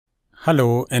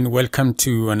Hello and welcome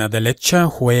to another lecture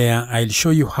where I'll show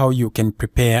you how you can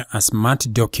prepare a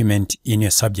SMART document in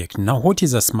your subject. Now, what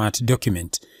is a SMART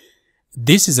document?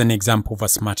 This is an example of a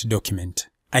SMART document.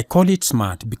 I call it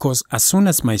SMART because as soon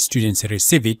as my students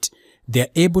receive it, they're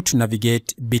able to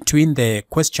navigate between the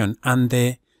question and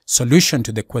the solution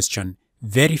to the question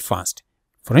very fast.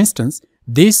 For instance,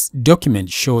 this document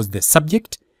shows the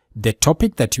subject, the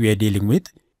topic that we are dealing with,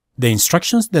 the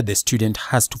instructions that the student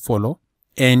has to follow,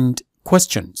 and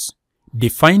questions.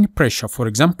 Define pressure, for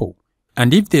example.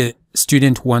 And if the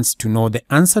student wants to know the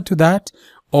answer to that,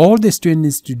 all the student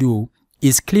needs to do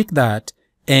is click that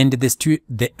and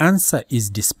the answer is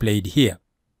displayed here.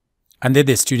 And then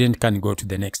the student can go to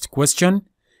the next question,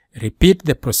 repeat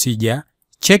the procedure,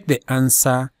 check the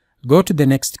answer, go to the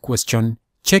next question,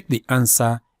 check the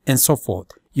answer, and so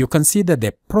forth. You can see that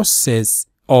the process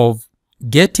of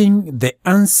getting the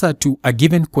answer to a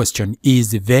given question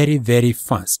is very, very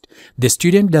fast. The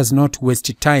student does not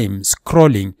waste time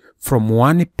scrolling from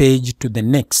one page to the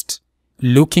next,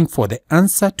 looking for the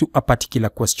answer to a particular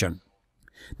question.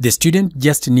 The student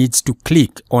just needs to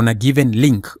click on a given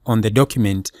link on the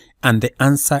document and the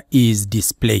answer is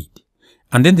displayed.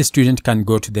 And then the student can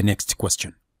go to the next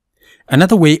question.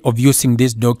 Another way of using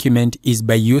this document is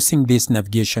by using this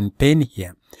navigation pane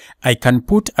here. I can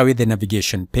put away the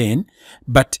navigation pane,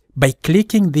 but by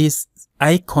clicking this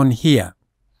icon here,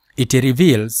 it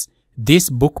reveals this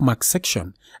bookmark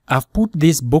section. I've put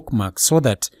this bookmark so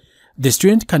that the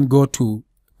student can go to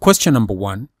question number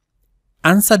 1,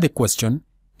 answer the question,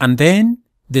 and then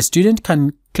the student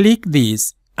can click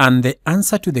this and the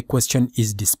answer to the question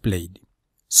is displayed.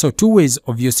 So two ways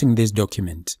of using this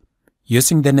document: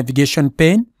 using the navigation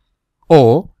pane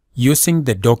or using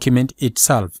the document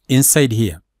itself inside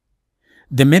here.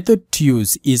 The method to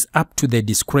use is up to the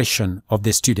discretion of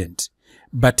the student,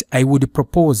 but I would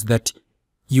propose that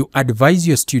you advise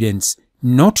your students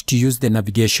not to use the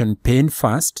navigation pane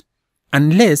first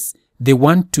unless they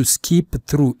want to skip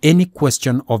through any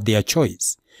question of their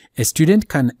choice. A student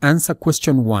can answer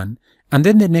question 1 and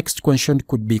then the next question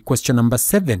could be question number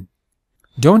 7.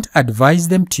 Don't advise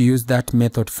them to use that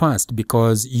method first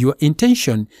because your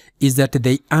intention is that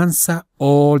they answer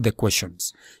all the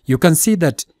questions. You can see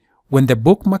that when the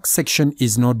bookmark section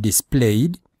is not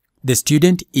displayed, the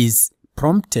student is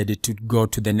prompted to go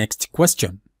to the next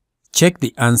question. Check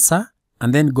the answer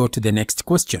and then go to the next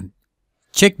question.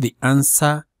 Check the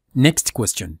answer, next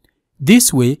question.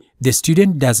 This way, the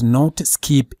student does not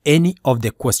skip any of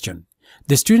the question.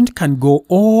 The student can go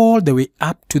all the way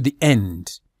up to the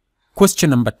end.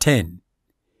 Question number 10,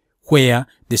 where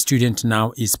the student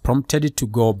now is prompted to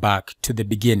go back to the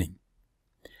beginning.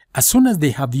 As soon as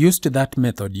they have used that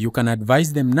method, you can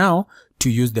advise them now to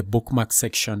use the bookmark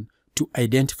section to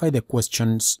identify the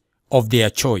questions of their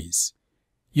choice.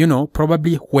 You know,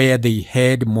 probably where they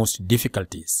had most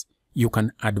difficulties. You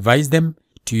can advise them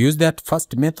to use that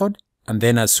first method, and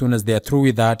then as soon as they are through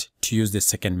with that, to use the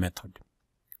second method.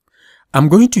 I'm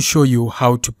going to show you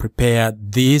how to prepare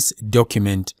this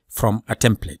document from a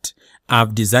template.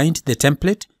 I've designed the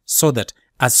template so that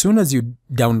as soon as you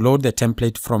download the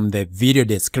template from the video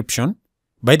description,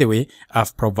 by the way,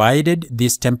 I've provided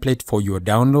this template for your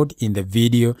download in the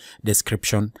video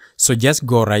description. So just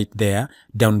go right there,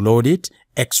 download it,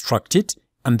 extract it,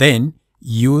 and then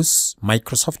use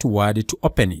Microsoft Word to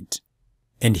open it.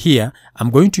 And here, I'm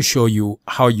going to show you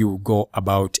how you go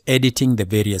about editing the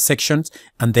various sections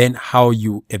and then how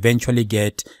you eventually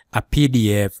get a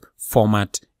PDF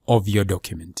format of your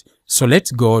document. So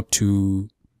let's go to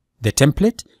the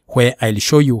template where I'll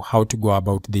show you how to go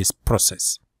about this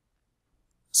process.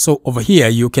 So over here,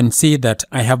 you can see that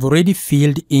I have already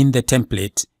filled in the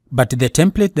template, but the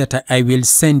template that I will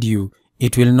send you,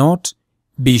 it will not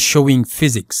be showing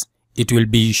physics. It will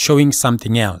be showing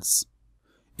something else.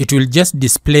 It will just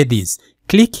display this.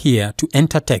 Click here to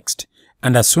enter text,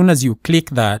 and as soon as you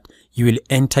click that, you will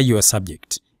enter your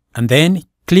subject. And then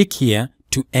click here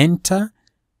to enter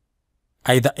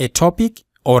either a topic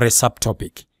or a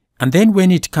subtopic. And then when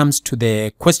it comes to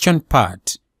the question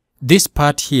part, this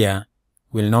part here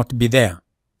will not be there.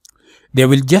 There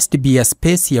will just be a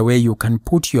space here where you can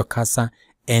put your cursor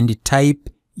and type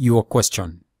your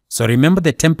question. So remember,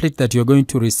 the template that you're going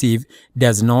to receive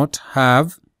does not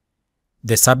have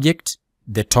the subject,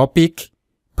 the topic.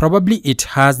 Probably it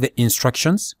has the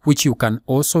instructions, which you can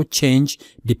also change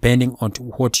depending on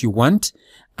what you want.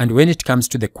 And when it comes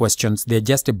to the questions, they're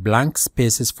just blank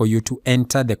spaces for you to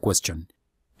enter the question.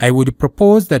 I would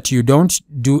propose that you don't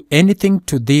do anything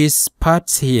to these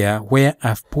parts here where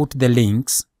I've put the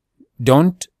links.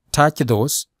 Don't touch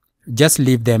those. Just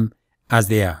leave them as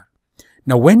they are.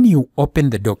 Now, when you open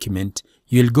the document,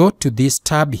 you'll go to this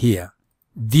tab here,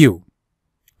 View,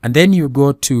 and then you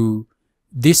go to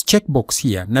this checkbox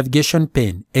here, Navigation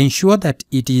pane. Ensure that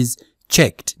it is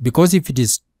checked, because if it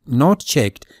is not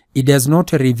checked, it does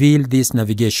not reveal this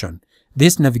navigation.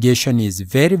 This navigation is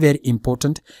very, very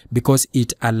important because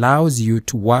it allows you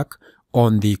to work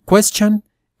on the question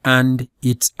and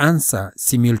its answer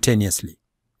simultaneously.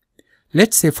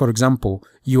 Let's say, for example,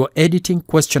 you are editing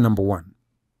question number 1.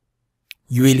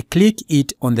 You will click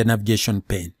it on the navigation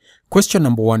pane. Question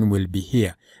number 1 will be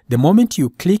here. The moment you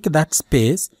click that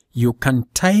space, you can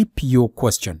type your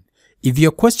question. If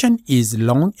your question is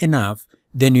long enough,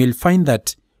 then you will find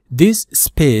that this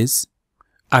space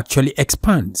actually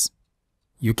expands.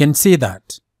 You can see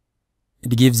that.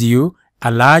 It gives you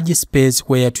a large space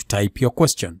where to type your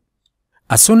question.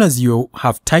 As soon as you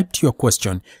have typed your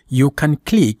question, you can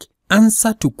click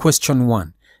Answer to question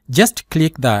 1. Just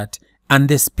click that and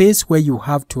the space where you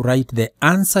have to write the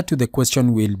answer to the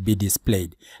question will be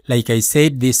displayed. Like I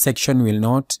said, this section will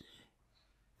not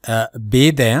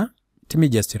be there. Let me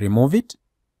just remove it.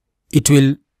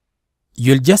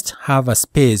 You'll just have a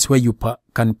space where you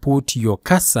can put your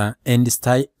cursor and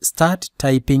start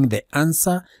typing the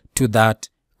answer to that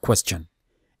question.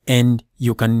 And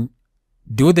you can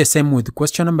do the same with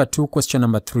question number 2, question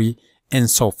number 3, and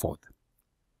so forth.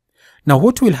 Now,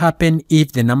 what will happen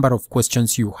if the number of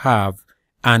questions you have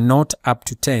are not up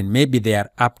to 10? Maybe they are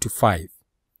up to 5.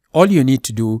 All you need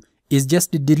to do is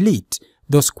just delete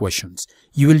those questions.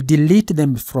 You will delete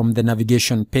them from the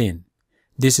navigation pane.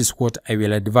 This is what I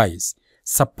will advise.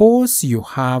 Suppose you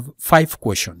have 5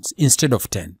 questions instead of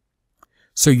 10.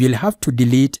 So you'll have to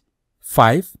delete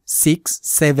 5, 6,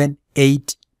 7,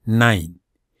 8, 9,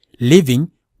 leaving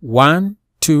 1,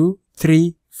 2,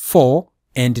 3, 4,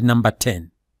 and number 10.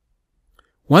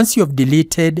 Once you have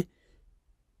deleted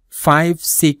 5,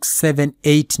 6, 7,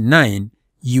 8, 9,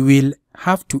 you will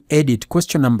have to edit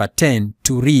question number 10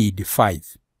 to read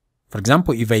 5. For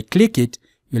example, if I click it,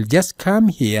 you'll just come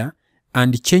here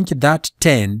and change that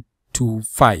 10 to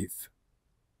 5.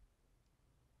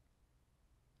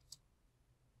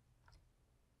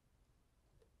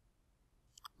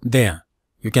 There,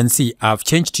 you can see I've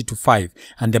changed it to 5,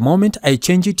 and the moment I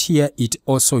change it here, it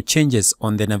also changes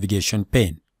on the navigation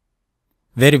pane.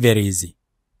 Very, very easy.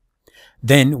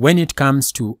 Then when it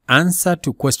comes to answer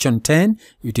to question 10,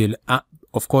 it will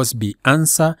of course be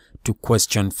answer to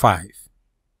question 5.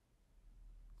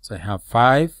 So I have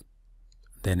 5,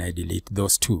 then I delete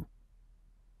those 2.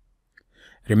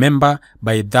 Remember,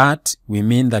 by that we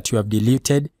mean that you have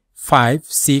deleted 5,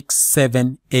 6,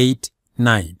 7, 8,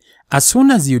 9. As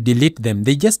soon as you delete them,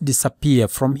 they just disappear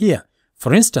from here.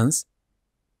 For instance,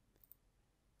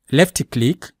 left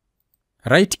click,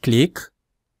 right click,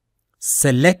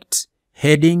 select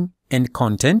heading and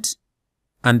content,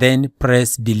 and then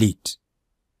press delete.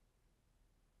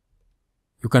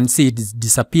 You can see it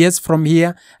disappears from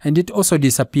here and it also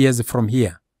disappears from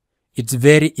here. It's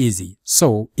very easy.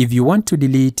 So if you want to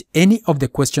delete any of the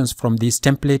questions from this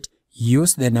template,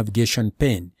 use the navigation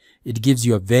pane. It gives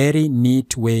you a very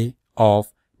neat way of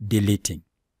deleting.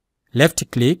 Left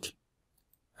click,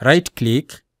 right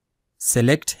click,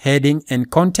 select heading and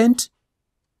content,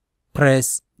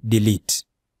 press delete,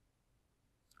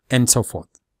 and so forth.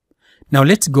 Now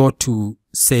let's go to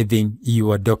saving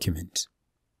your document.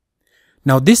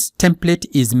 Now this template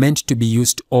is meant to be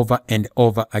used over and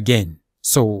over again.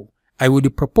 So I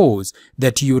would propose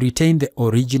that you retain the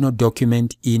original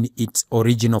document in its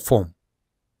original form.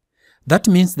 That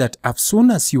means that as soon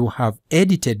as you have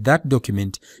edited that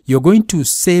document, you're going to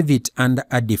save it under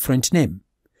a different name.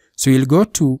 So you'll go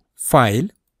to File,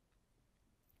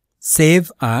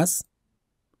 Save As,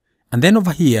 and then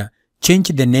over here, change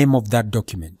the name of that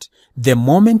document. The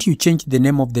moment you change the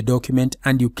name of the document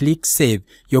and you click Save,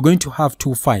 you're going to have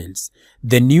 2 files.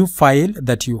 The new file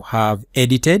that you have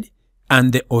edited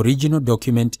and the original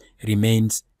document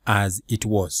remains as it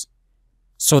was,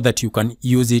 so that you can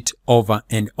use it over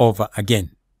and over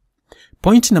again.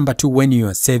 Point number 2 when you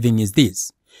are saving is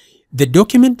this. The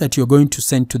document that you're going to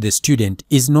send to the student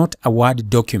is not a Word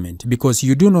document because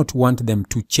you do not want them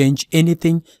to change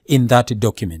anything in that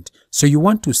document. So you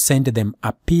want to send them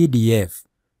a PDF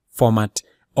format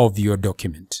of your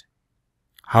document.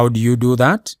 How do you do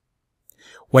that?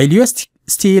 While you're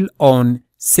still on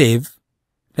Save,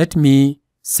 let me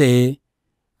say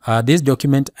this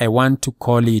document, I want to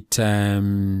call it,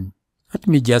 let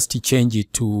me just change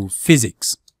it to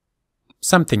Physics,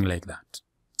 something like that.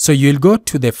 So you'll go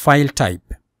to the file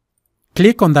type,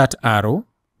 click on that arrow,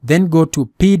 then go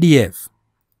to PDF,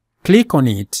 click on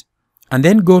it, and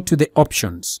then go to the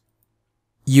options.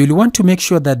 You'll want to make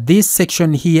sure that this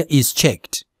section here is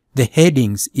checked. The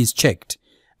headings is checked.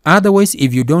 Otherwise,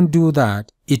 if you don't do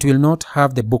that, it will not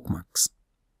have the bookmarks.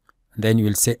 Then you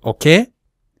will say OK,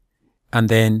 and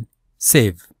then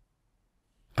save.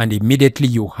 And immediately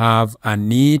you have a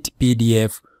neat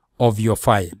PDF of your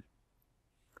file.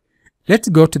 Let's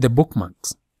go to the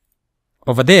bookmarks.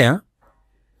 Over there,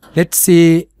 let's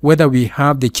see whether we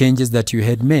have the changes that you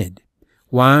had made.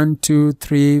 1, 2,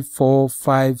 3, 4,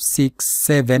 5, 6,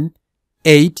 7,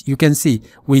 8. You can see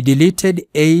we deleted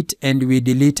 8 and we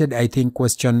deleted, I think,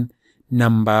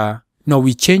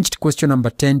 we changed question number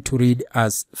 10 to read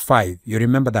as 5. You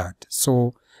remember that?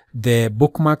 So the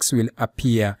bookmarks will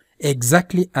appear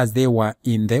exactly as they were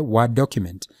in the Word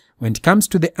document. When it comes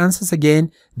to the answers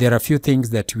again, there are a few things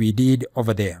that we did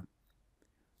over there.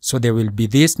 So there will be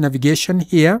this navigation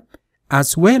here,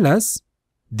 as well as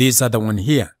this other one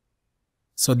here.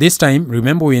 So this time,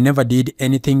 remember, we never did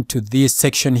anything to this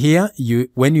section here.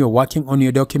 When you're working on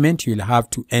your document, you'll have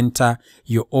to enter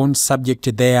your own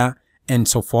subject there and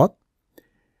so forth.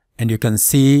 And you can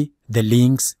see the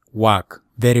links work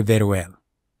very, very well.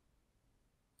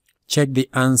 Check the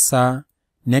answer,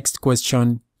 next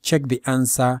question, check the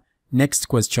answer, next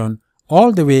question,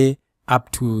 all the way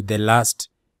up to the last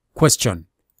question,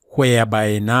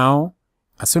 whereby now,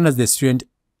 as soon as the student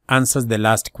answers the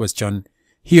last question,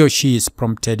 he or she is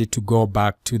prompted to go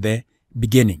back to the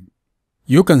beginning.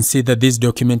 You can see that this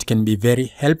document can be very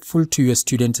helpful to your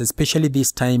students, especially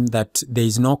this time that there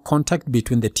is no contact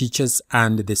between the teachers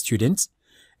and the students,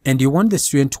 and you want the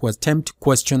student to attempt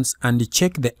questions and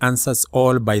check the answers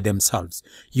all by themselves.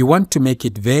 You want to make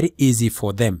it very easy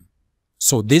for them.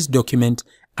 So this document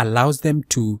allows them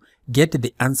to get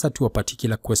the answer to a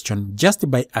particular question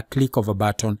just by a click of a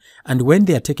button, and when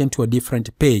they are taken to a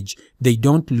different page, they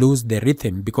don't lose the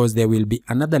rhythm because there will be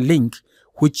another link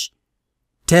which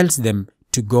tells them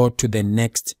to go to the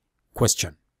next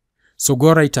question. So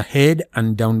go right ahead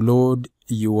and download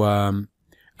the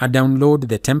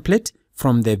template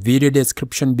from the video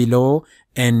description below,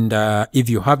 and if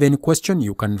you have any question,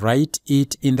 you can write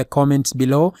it in the comments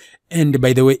below. And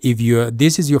by the way, if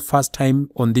this is your first time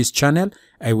on this channel,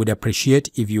 I would appreciate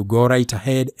if you go right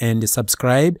ahead and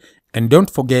subscribe, and don't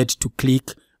forget to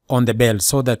click on the bell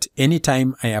so that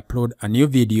anytime I upload a new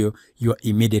video, you are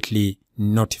immediately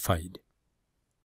notified.